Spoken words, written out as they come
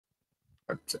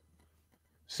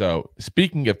So,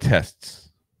 speaking of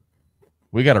tests,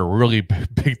 we got a really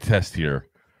big test here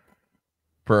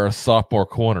for our sophomore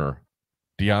corner,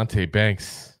 Deonte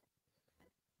Banks.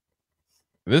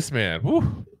 This man,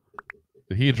 whew,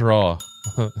 did he draw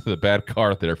the bad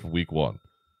card there for week 1?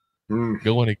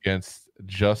 Going against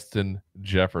Justin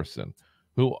Jefferson,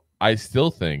 who I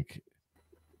still think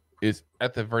is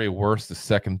at the very worst the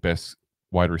second best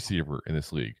wide receiver in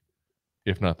this league,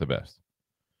 if not the best.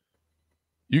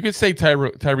 You could say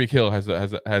Tyreek Hill has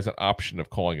an option of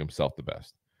calling himself the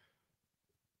best.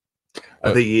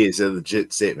 I think he is a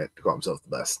legit statement to call himself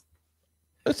the best.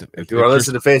 Listen, if you want to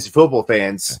listen to fantasy football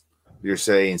fans, you're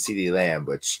saying CeeDee Lamb,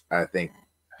 which I think,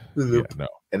 no,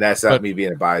 and that's not me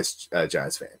being a biased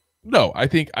Giants fan. No, I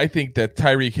think that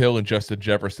Tyreek Hill and Justin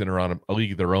Jefferson are on a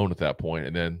league of their own at that point,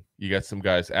 and then you got some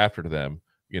guys after them,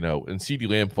 and CeeDee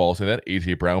Lamb falls in that.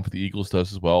 AJ Brown for the Eagles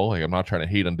does as well. Like, I'm not trying to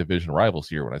hate on division rivals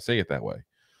here when I say it that way.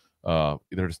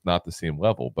 They're just not the same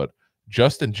level. But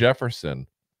Justin Jefferson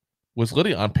was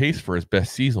literally on pace for his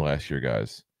best season last year,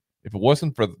 guys. If it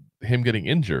wasn't for him getting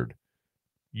injured,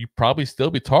 you'd probably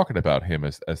still be talking about him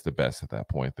as the best at that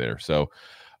point there. So,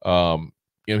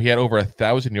 he had over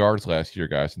 1,000 yards last year,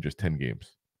 guys, in just 10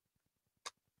 games.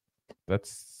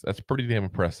 That's pretty damn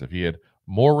impressive. He had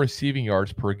more receiving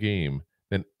yards per game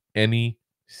than any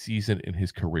season in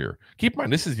his career. Keep in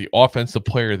mind, this is the offensive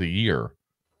player of the year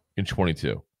in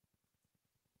 22.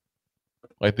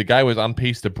 Like, the guy was on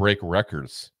pace to break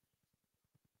records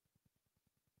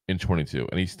in 22,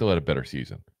 and he still had a better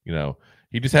season.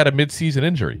 He just had a midseason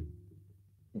injury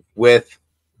with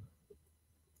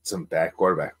some bad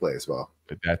quarterback play as well.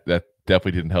 That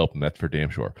definitely didn't help him. That's for damn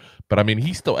sure. But I mean,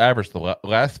 he still averaged the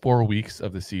last 4 weeks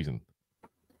of the season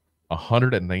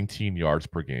 119 yards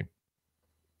per game.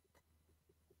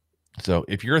 So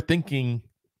if you're thinking,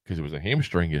 because it was a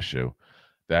hamstring issue,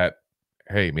 that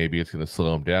hey, maybe it's going to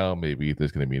slow him down, maybe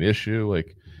there's going to be an issue.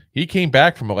 Like, he came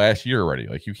back from last year already.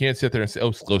 Like, you can't sit there and say,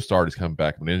 "Oh, slow start, he's coming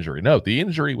back from an injury." No, the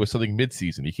injury was something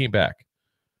midseason. He came back,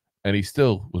 and he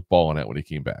still was balling out when he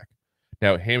came back.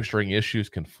 Now, hamstring issues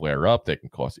can flare up. They can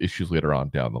cause issues later on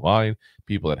down the line.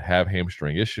 People that have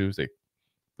hamstring issues,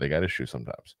 they got issues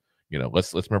sometimes.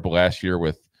 Let's remember last year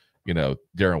with,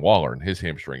 Darren Waller and his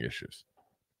hamstring issues.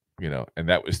 And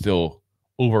that was still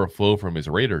overflow from his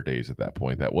Raider days at that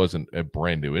point. That wasn't a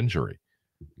brand new injury.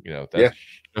 That's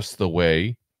just the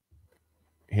way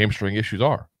hamstring issues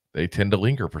are. They tend to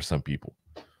linger for some people.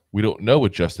 We don't know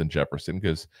with Justin Jefferson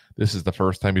because this is the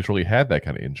first time he's really had that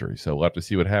kind of injury. So we'll have to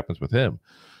see what happens with him.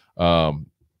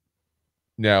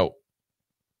 Now,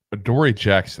 Adoree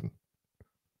Jackson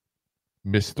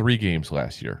missed 3 games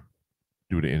last year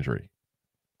due to injury.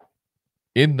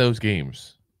 In those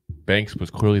games, Banks was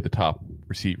clearly the top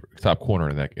receiver, top corner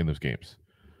in those games.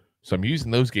 So I'm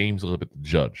using those games a little bit to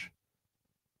judge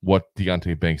what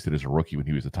Deonte Banks did as a rookie when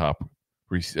he was a top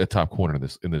corner in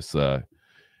this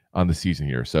on the season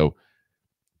here. So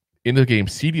in the game,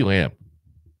 CeeDee Lamb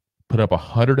put up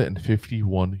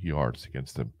 151 yards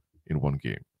against him in one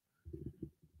game.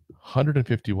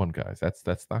 151, guys.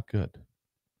 That's not good.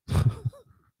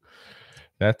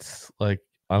 That's like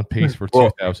on pace for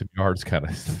 2,000 yards, kind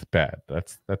of bad.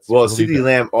 That's well. really CeeDee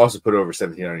Lamb also put over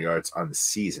 1,700 yards on the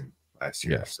season last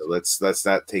year. Yes. So let's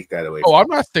not take that away. Oh, I'm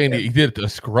not saying he did it.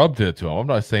 Scrubbed it to him. I'm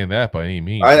not saying that by any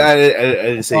means. I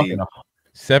didn't say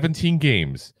 17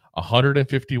 games,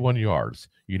 151 yards.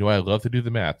 I love to do the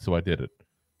math, so I did it.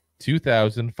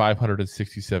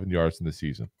 2,567 yards in the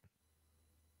season.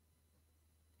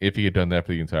 If he had done that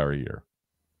for the entire year.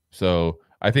 So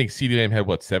I think CeeDee Lamb had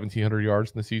 1,700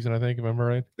 yards in the season, I think, if I'm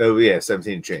right. Oh yeah,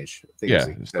 17 change. I think yeah,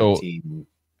 it was 17,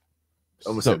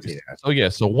 almost 17.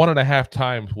 So 1.5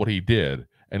 times what he did,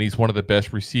 and he's one of the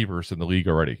best receivers in the league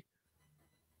already.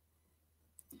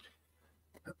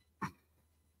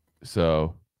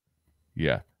 So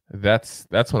yeah, that's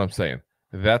what I'm saying.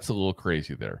 That's a little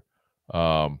crazy there.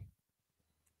 So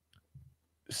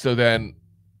then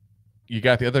you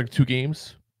got the other 2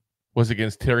 games was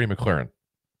against Terry McLaurin.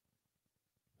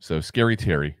 So Scary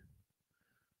Terry,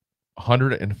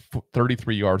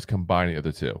 133 yards combined in the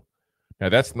other 2. Now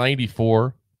that's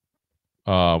 94.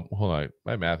 Hold on,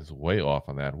 my math is way off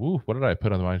on that. Woo, what did I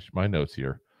put on my notes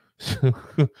here?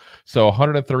 So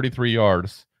 133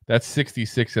 yards. That's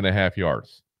 66.5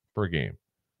 yards per game.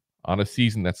 On a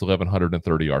season, that's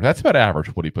 1,130 yards. That's about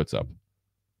average what he puts up.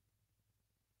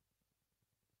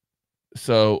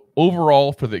 So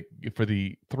overall for the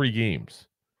 3 games,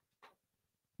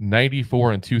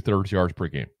 94 2/3 yards per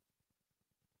game.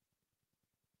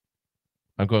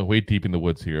 I'm going way deep in the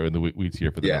woods here, in the weeds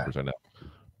here for the numbers I know.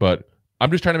 But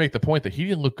I'm just trying to make the point that he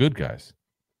didn't look good, guys.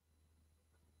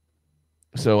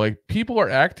 So like people are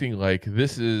acting like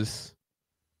this is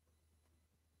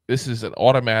an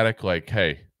automatic like,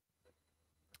 hey,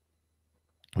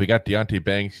 we got Deonte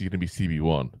Banks, he's going to be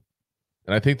CB1.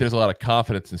 And I think there's a lot of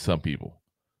confidence in some people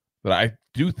that I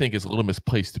do think is a little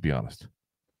misplaced, to be honest.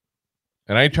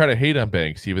 And I try to hate on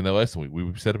Banks, even though, listen,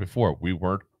 we've said it before. We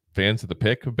weren't fans of the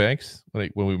pick of Banks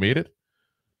when we made it.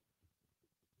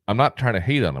 I'm not trying to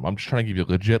hate on him. I'm just trying to give you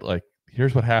legit, like,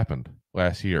 here's what happened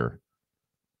last year.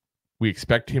 We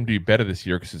expect him to be better this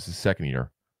year because it's his second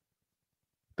year.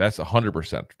 That's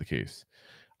 100% the case.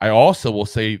 I also will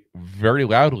say very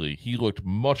loudly, he looked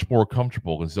much more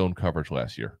comfortable in zone coverage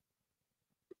last year.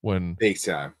 When big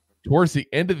time. Towards the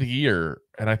end of the year,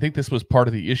 and I think this was part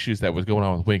of the issues that was going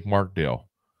on with Wink Martindale.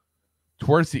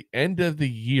 Towards the end of the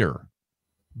year,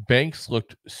 Banks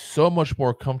looked so much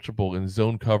more comfortable in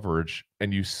zone coverage,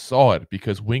 and you saw it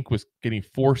because Wink was getting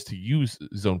forced to use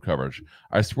zone coverage.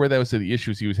 I swear that was the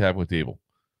issues he was having with Dable,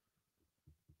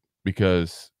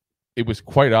 because it was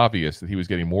quite obvious that he was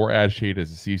getting more agitated as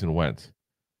the season went,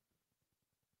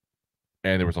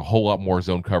 and there was a whole lot more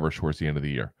zone coverage towards the end of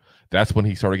the year. That's when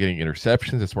he started getting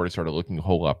interceptions. That's where he started looking a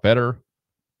whole lot better.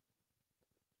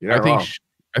 You're not wrong.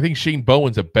 I think Shane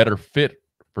Bowen's a better fit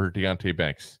for Deonte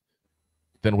Banks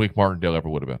than Wink Martindale ever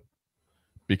would have been.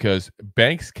 Because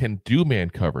Banks can do man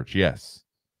coverage, yes.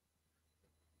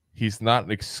 He's not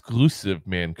an exclusive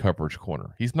man coverage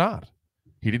corner. He's not.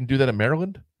 He didn't do that in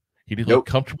Maryland. He didn't look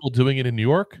comfortable doing it in New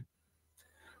York.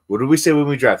 What did we say when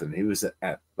we drafted him? He was an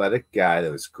athletic guy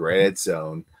that was great at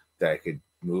zone, that could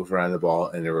move around the ball,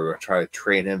 and they were going to try to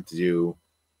train him to do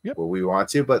what we want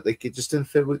to, but like it just didn't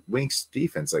fit with Wink's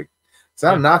defense. Like, it's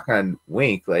not a knock on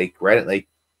Wink, like, right? Like,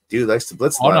 dude likes to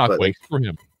blitz a lot, but Wink, screw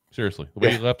him. Seriously. The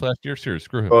way he left last year, seriously,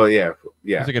 screw him. Oh, yeah.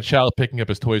 He's like a child picking up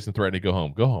his toys and threatening to go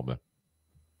home. Go home, man.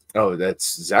 Oh,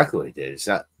 that's exactly what he did. It's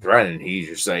not threatening. He's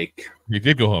just like... He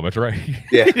did go home. That's right.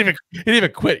 Yeah. he didn't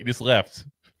even quit. He just left.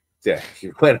 Yeah,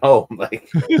 he went home. Like,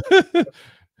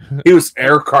 he was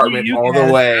air cartman all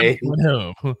the way.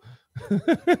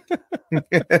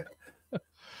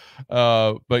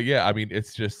 But yeah, I mean,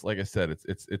 it's just like I said,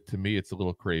 it's to me, it's a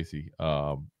little crazy.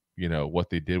 You know what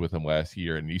they did with him last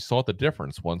year, and you saw the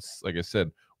difference once. Like I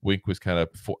said, Wink was kind of.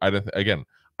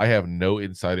 I have no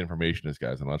inside information, as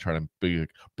guys. I'm not trying to be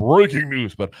like breaking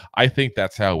news, but I think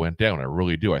that's how it went down. I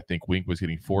really do. I think Wink was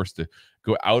getting forced to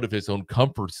go out of his own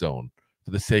comfort zone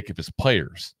for the sake of his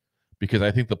players, because I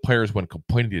think the players went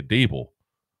complaining to Dable,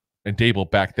 and Dable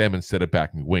backed them instead of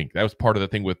backing Wink. That was part of the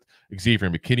thing with Xavier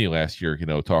McKinney last year, you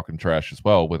know, talking trash as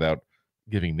well without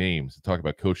giving names, talking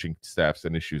about coaching staffs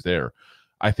and issues there.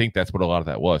 I think that's what a lot of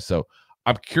that was. So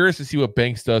I'm curious to see what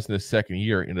Banks does in his second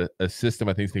year in a system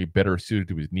I think is going to be better suited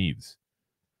to his needs.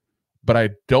 But I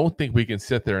don't think we can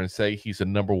sit there and say he's a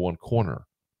number one corner.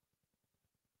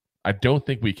 I don't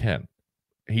think we can.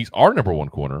 He's our number one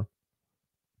corner,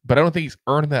 but I don't think he's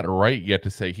earned that right yet to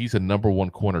say he's a number one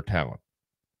corner talent.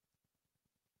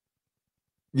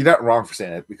 You're not wrong for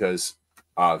saying it, because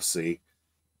obviously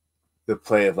the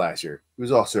play of last year, he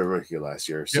was also a rookie last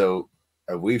year. Yep. So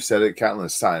we've said it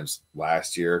countless times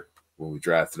last year when we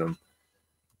drafted him.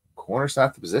 Corner's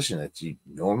not the position that you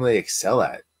normally excel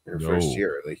at your first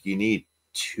year. Like, you need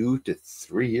 2 to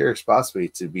 3 years possibly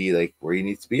to be like where you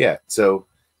need to be at. So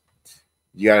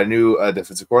you got a new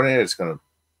defensive coordinator.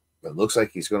 It looks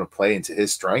like he's going to play into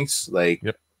his strengths. Like,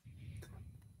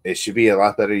 it should be a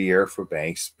lot better year for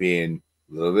Banks, being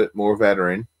a little bit more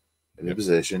veteran in the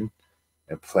position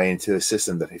and playing into a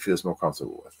system that he feels more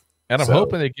comfortable with. And I'm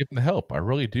hoping they give him the help. I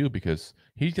really do, because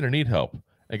he's going to need help.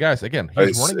 And guys, again,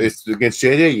 he's running. It's against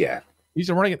JJ, yeah. He's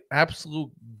running an absolute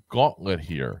gauntlet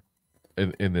here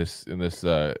in this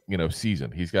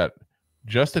season. He's got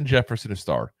Justin Jefferson to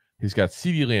start. He's got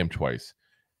CeeDee Lamb twice,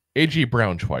 AJ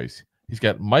Brown twice. He's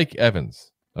got Mike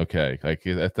Evans. Okay, like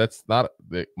that's not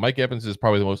Mike Evans is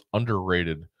probably the most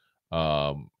underrated.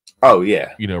 Receiver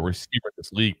in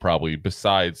this league, probably,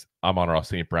 besides Amon-Ra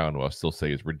St. Brown, who I still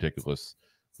say is ridiculously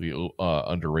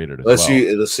underrated as well.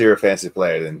 Unless you're a fancy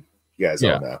player, then you guys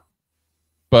all know.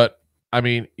 But I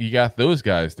mean, you got those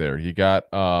guys there. You got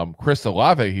Chris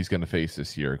Olave he's going to face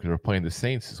this year because we're playing the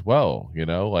Saints as well. You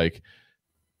know, like,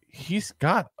 he's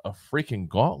got a freaking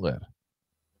gauntlet.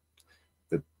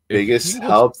 The biggest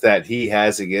help that he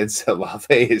has against Olave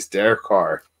is Derek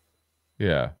Carr.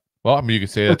 Yeah. Well, I mean, you could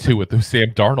say that too with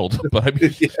Sam Darnold,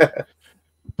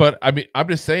 but I mean, I'm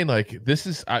just saying, like,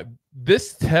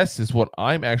 this test is what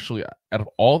I'm actually, out of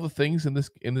all the things in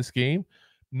this game,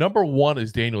 number one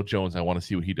is Daniel Jones. I want to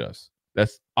see what he does.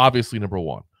 That's obviously number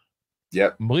one.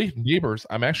 Yep. Malik Neighbors,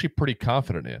 I'm actually pretty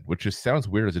confident in, which just sounds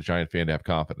weird as a Giant fan to have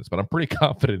confidence, but I'm pretty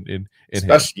confident in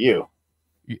especially him.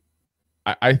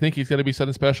 I think he's going to be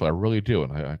something special. I really do.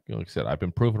 And like I said, I've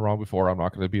been proven wrong before. I'm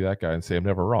not going to be that guy and say I'm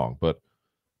never wrong. But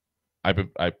I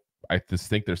just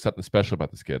think there's something special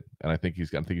about this kid, and I think he's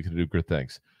going to do good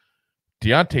things.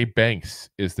 Deonte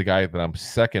Banks is the guy that I'm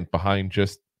second behind,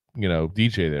 just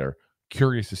DJ there.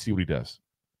 Curious to see what he does,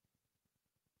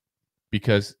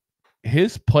 because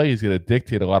his play is going to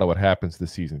dictate a lot of what happens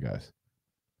this season, guys.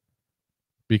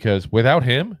 Because without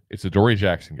him, it's Adoree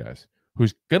Jackson, guys,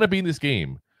 who's going to be in this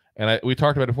game. And we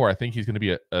talked about it before. I think he's going to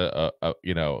be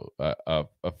a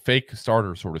fake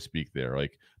starter, so to speak. There,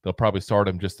 like they'll probably start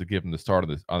him just to give him the start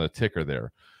on the ticker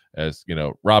there. As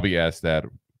Robbie asked that.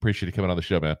 Appreciate you coming on the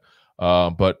show, man.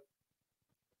 But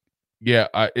yeah,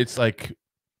 it's like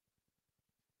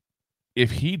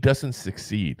if he doesn't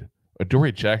succeed,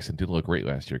 Adoree Jackson didn't look great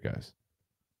last year, guys.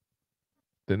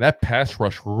 Then that pass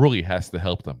rush really has to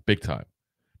help them big time.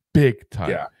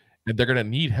 Yeah. And they're going to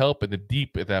need help in the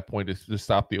deep at that point to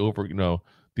stop the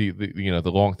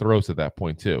the long throws at that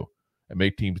point too, and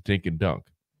make teams dink and dunk.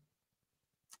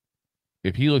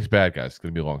 If he looks bad, guys, it's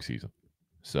going to be a long season.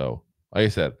 So, like I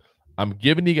said, I'm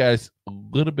giving you guys a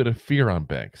little bit of fear on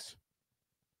Banks,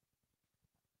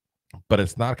 but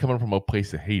it's not coming from a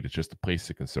place of hate. It's just a place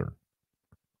of concern.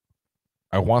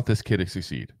 I want this kid to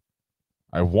succeed.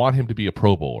 I want him to be a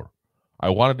Pro Bowler. I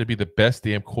want him to be the best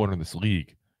damn corner in this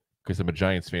league, because I'm a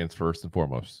Giants fan first and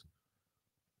foremost.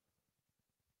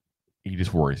 He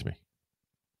just worries me.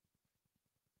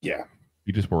 Yeah,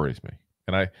 he just worries me,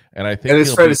 and I think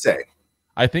it's fair to say.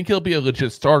 I think he'll be a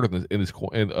legit starter in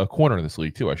a corner in this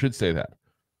league too. I should say that.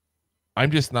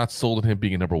 I'm just not sold on him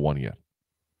being a number one yet,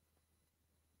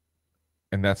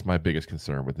 and that's my biggest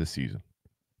concern with this season.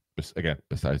 Again,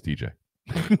 besides DJ.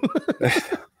 I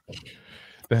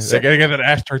gotta get an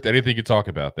asterisk to anything you talk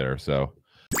about there. So.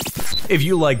 If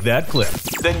you like that clip,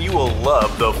 then you will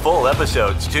love the full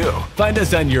episodes too. Find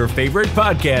us on your favorite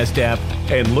podcast app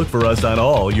and look for us on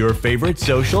all your favorite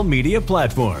social media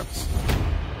platforms.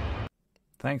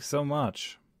 Thanks so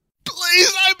much.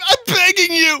 Please, I'm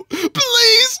begging you.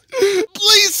 Please.